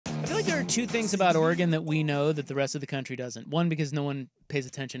like there are two things about Oregon that we know that the rest of the country doesn't. One, because no one pays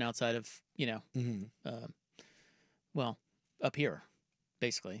attention outside of, well, up here,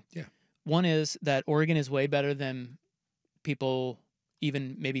 basically. Yeah. One is that Oregon is way better than people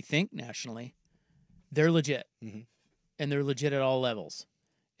even maybe think nationally. They're legit, and they're legit at all levels.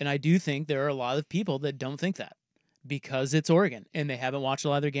 And I do think there are a lot of people that don't think that because it's Oregon, and they haven't watched a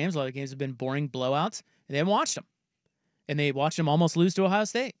lot of their games. A lot of games have been boring blowouts, and they haven't watched them. And they watched them almost lose to Ohio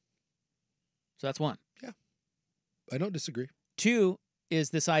State. So that's one. Yeah. I don't disagree. Two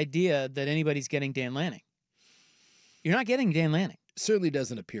is this idea that anybody's getting Dan Lanning. You're not getting Dan Lanning. Certainly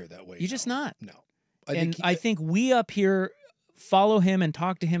doesn't appear that way. You're just not. No. I think we up here follow him and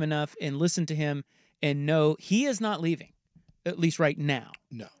talk to him enough and listen to him and know he is not leaving, at least right now.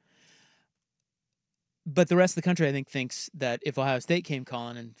 No. But the rest of the country, I think, thinks that if Ohio State came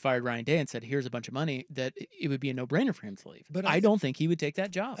calling and fired Ryan Day and said, here's a bunch of money, that it would be a no-brainer for him to leave. But I don't think he would take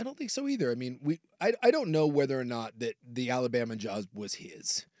that job. I don't think so either. I mean, I don't know whether or not that the Alabama job was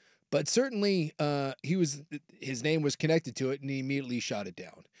his. But certainly his name was connected to it, and he immediately shot it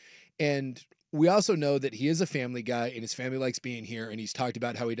down. And we also know that he is a family guy, and his family likes being here, and he's talked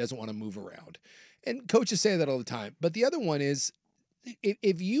about how he doesn't want to move around. And coaches say that all the time. But the other one is,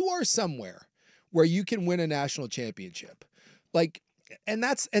 if you are somewhere where you can win a national championship, and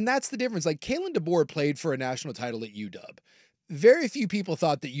that's the difference. Like, Kalen DeBoer played for a national title at UW. Very few people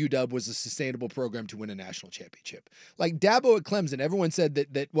thought that UW was a sustainable program to win a national championship. Like Dabo at Clemson, everyone said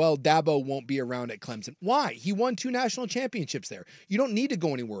that Dabo won't be around at Clemson. Why? He won 2 national championships there. You don't need to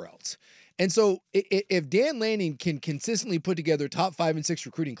go anywhere else. And so if Dan Lanning can consistently put together top 5 and 6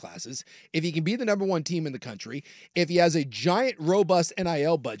 recruiting classes, if he can be the number 1 team in the country, if he has a giant, robust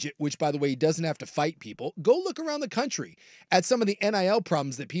NIL budget, which, by the way, he doesn't have to fight people, go look around the country at some of the NIL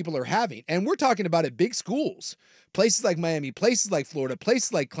problems that people are having. And we're talking about at big schools, places like Miami, places like Florida,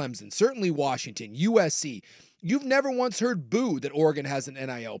 places like Clemson, certainly Washington, USC. You've never once heard boo that Oregon has an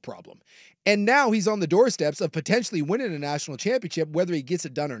NIL problem. And now he's on the doorsteps of potentially winning a national championship, whether he gets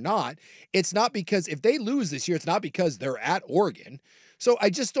it done or not. It's not because if they lose this year, it's not because they're at Oregon. So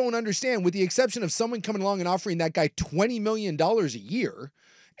I just don't understand, with the exception of someone coming along and offering that guy $20 million a year.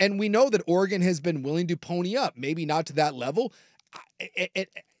 And we know that Oregon has been willing to pony up, maybe not to that level.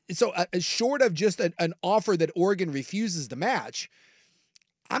 So short of just an offer that Oregon refuses to match,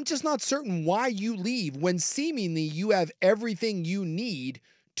 I'm just not certain why you leave when seemingly you have everything you need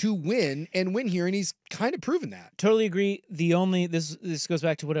to win and win here, and he's kind of proven that. Totally agree. This goes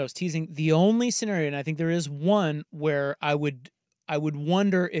back to what I was teasing. The only scenario, and I think there is one, where I would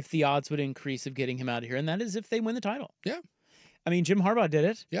wonder if the odds would increase of getting him out of here, and that is if they win the title. Yeah. I mean, Jim Harbaugh did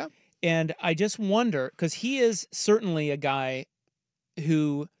it. Yeah. And I just wonder, because he is certainly a guy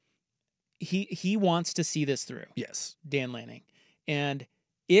who he wants to see this through. Yes. Dan Lanning. And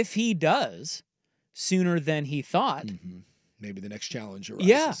if he does sooner than he thought, maybe the next challenge arises.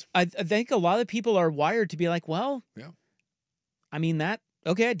 Yeah, I think a lot of people are wired to be like, well, yeah, I mean,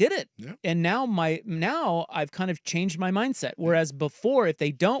 okay, I did it. Yeah. And now I've kind of changed my mindset. Whereas before, if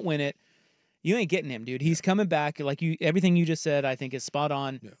they don't win it, you ain't getting him, dude. He's coming back. Like everything you just said, I think is spot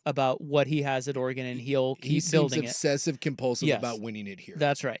on about what he has at Oregon, and he'll keep building it. He seems obsessive compulsive about winning it here.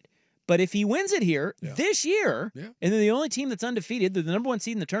 That's right. But if he wins it here this year, and they're the only team that's undefeated, they're the number 1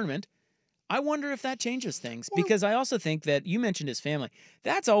 seed in the tournament, I wonder if that changes things. Because I also think that you mentioned his family.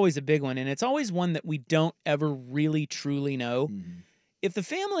 That's always a big one, and it's always one that we don't ever really truly know. If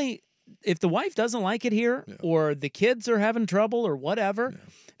the wife doesn't like it here, or the kids are having trouble or whatever,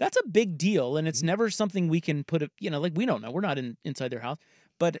 that's a big deal, and it's never something we can put like we don't know. We're not inside their house.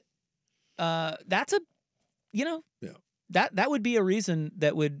 But that's that would be a reason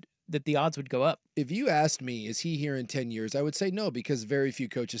that the odds would go up. If you asked me, is he here in 10 years? I would say no, because very few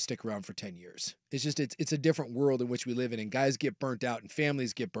coaches stick around for 10 years. It's just, it's a different world in which we live in, and guys get burnt out and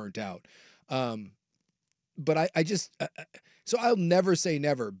families get burnt out. But so I'll never say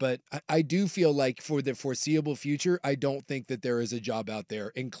never, but I do feel like for the foreseeable future, I don't think that there is a job out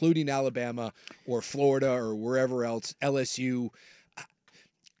there, including Alabama or Florida or wherever else, LSU.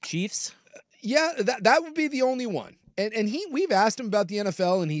 Chiefs? Yeah, that would be the only one. And we've asked him about the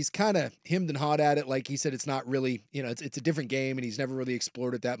NFL, and he's kind of hemmed and hawed at it. Like he said, it's not really, it's a different game, and he's never really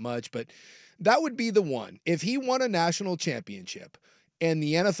explored it that much. But that would be the one. If he won a national championship and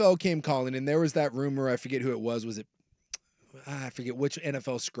the NFL came calling, and there was that rumor, I forget who it was. Was it, I forget which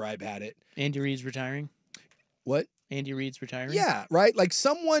NFL scribe had it. Andy Reid's retiring. What? Andy Reid's retiring. Yeah, right. Like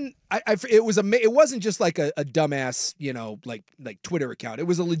someone, it wasn't just like a dumbass, like Twitter account. It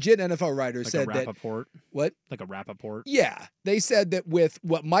was a legit NFL writer like said a that. Rappaport. What? Like a Rappaport. Yeah, they said that with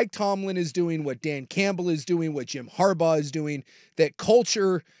what Mike Tomlin is doing, what Dan Campbell is doing, what Jim Harbaugh is doing, that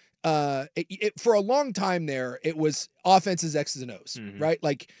culture for a long time there, it was offenses X's and O's, right?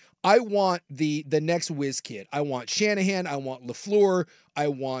 Like I want the next whiz kid. I want Shanahan. I want LaFleur. I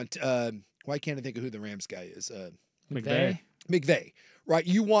want why can't I think of who the Rams guy is? McVay. Right?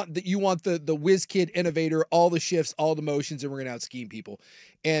 You want the whiz kid innovator, all the shifts, all the motions, and we're gonna out scheme people.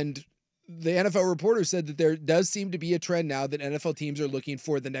 And the NFL Reporter said that there does seem to be a trend now that NFL teams are looking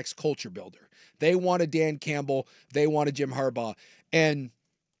for the next culture builder. They want a Dan Campbell. They want a Jim Harbaugh. And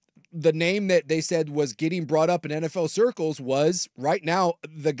the name that they said was getting brought up in NFL circles was right now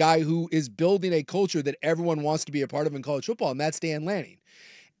the guy who is building a culture that everyone wants to be a part of in college football, and that's Dan Lanning.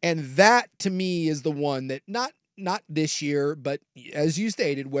 And that, to me, is the one that not this year, but as you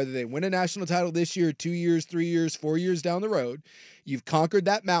stated, whether they win a national title this year, 2 years, 3 years, 4 years down the road, you've conquered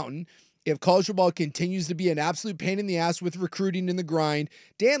that mountain. If college football continues to be an absolute pain in the ass with recruiting and the grind,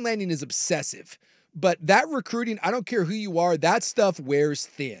 Dan Lanning is obsessive. But that recruiting, I don't care who you are, that stuff wears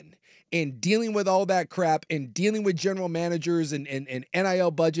thin. And dealing with all that crap and dealing with general managers and NIL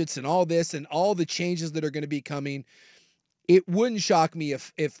budgets and all this and all the changes that are going to be coming, it wouldn't shock me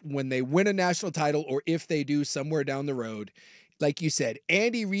if when they win a national title or if they do somewhere down the road, like you said,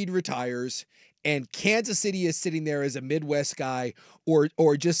 Andy Reid retires and Kansas City is sitting there as a Midwest guy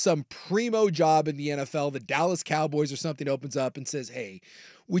or just some primo job in the NFL, the Dallas Cowboys or something opens up and says, hey,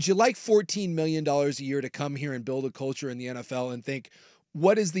 would you like $14 million a year to come here and build a culture in the NFL and think,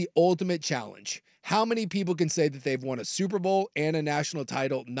 what is the ultimate challenge? How many people can say that they've won a Super Bowl and a national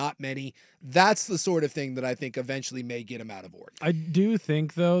title? Not many. That's the sort of thing that I think eventually may get him out of Oregon. I do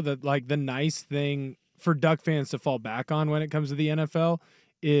think, though, that like the nice thing for Duck fans to fall back on when it comes to the NFL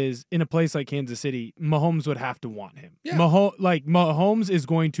is in a place like Kansas City, Mahomes would have to want him. Yeah. Mahomes is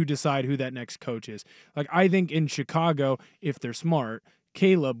going to decide who that next coach is. Like I think in Chicago, if they're smart,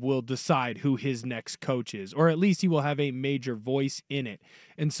 Caleb will decide who his next coach is, or at least he will have a major voice in it.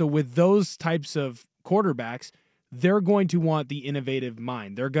 And so with those types of quarterbacks, they're going to want the innovative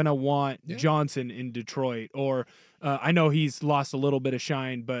mind. They're going to want Johnson in Detroit, or I know he's lost a little bit of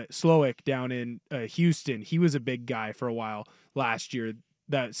shine, but Slowick down in Houston, he was a big guy for a while last year.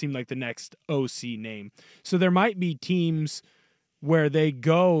 That seemed like the next OC name. So there might be teams where they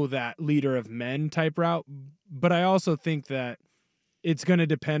go that leader of men type route, but I also think that it's going to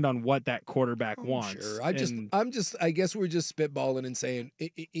depend on what that quarterback wants. Sure. I guess we're just spitballing and saying,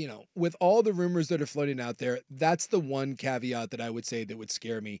 with all the rumors that are floating out there, that's the one caveat that I would say that would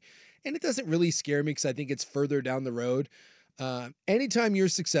scare me. And it doesn't really scare me because I think it's further down the road. Anytime you're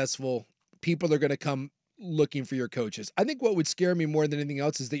successful, people are going to come looking for your coaches. I think what would scare me more than anything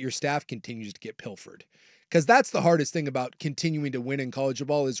else is that your staff continues to get pilfered. Because that's the hardest thing about continuing to win in college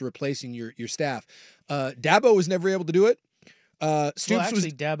football is replacing your staff. Dabo was never able to do it.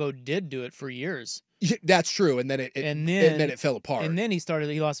 Dabo did do it for years. That's true, and then it fell apart. And then he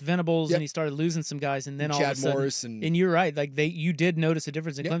lost Venables, and he started losing some guys, and then all Chad of a sudden, Morris and you're right, like you did notice a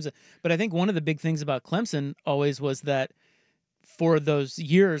difference in Clemson. But I think one of the big things about Clemson always was that for those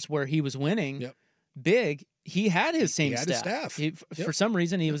years where he was winning big, he had his same staff. For some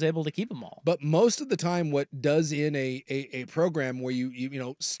reason, he was able to keep them all. But most of the time, what does in a program where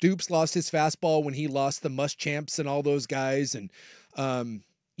you Stoops lost his fastball when he lost the Muschamps and all those guys, and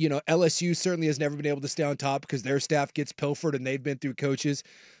LSU certainly has never been able to stay on top because their staff gets pilfered and they've been through coaches.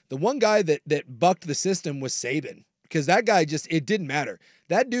 The one guy that bucked the system was Saban, because that guy it didn't matter.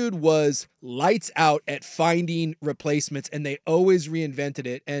 That dude was lights out at finding replacements, and they always reinvented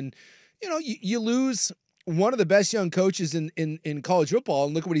it. And you lose one of the best young coaches in college football,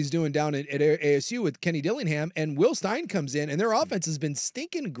 and look what he's doing down at ASU with Kenny Dillingham, and Will Stein comes in, and their offense has been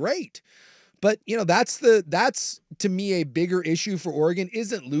stinking great. But that's to me a bigger issue for Oregon.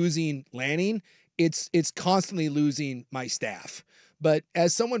 Isn't losing Lanning, it's constantly losing my staff. But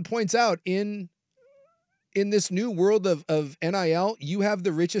as someone points out, in this new world of NIL, you have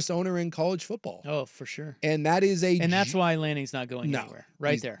the richest owner in college football. Oh, for sure. And that's why Lanning's not going anywhere.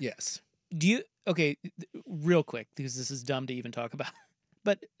 Right there. Yes. Okay, real quick, because this is dumb to even talk about,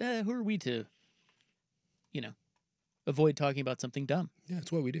 but who are we to, avoid talking about something dumb? Yeah,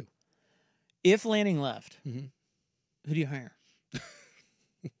 that's what we do. If Lanning left, who do you hire?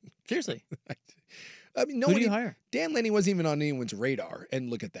 Seriously. I mean, who do you hire? Dan Lanning wasn't even on anyone's radar, and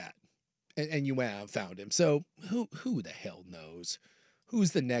look at that. And you went out and found him. So who the hell knows?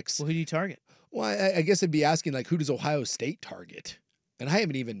 Who's the next? Well, who do you target? Well, I guess I'd be asking, like, who does Ohio State target? And I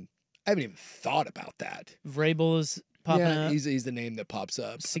haven't even thought about that. Vrabel is popping up. He's the name that pops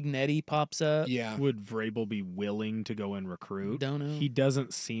up. Signetti pops up. Yeah. Would Vrabel be willing to go and recruit? Don't know. He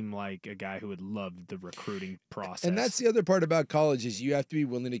doesn't seem like a guy who would love the recruiting process. And that's the other part about college is you have to be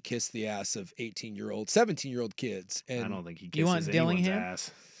willing to kiss the ass of 18-year-old, 17-year-old kids. And I don't think he kisses you want anyone's Dillingham?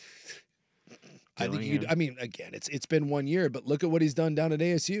 ass. I think you. I mean, again, it's been 1 year, but look at what he's done down at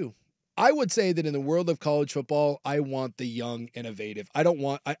ASU. I would say that in the world of college football, I want the young, innovative. I don't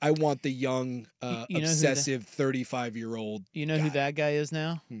want. I want the young, obsessive 35-year-old. You know guy. who that guy is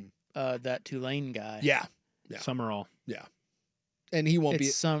now? That Tulane guy. Yeah. Summerall. Yeah. And he won't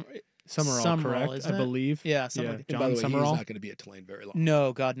be. Summerall, correct? I beleave. Yeah, John by the way, Summerall. he's not going to be at Tulane very long.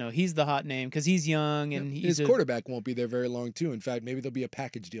 No, God, no. He's the hot name because he's young and his quarterback won't be there very long too. In fact, maybe there'll be a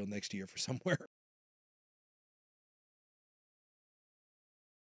package deal next year for somewhere.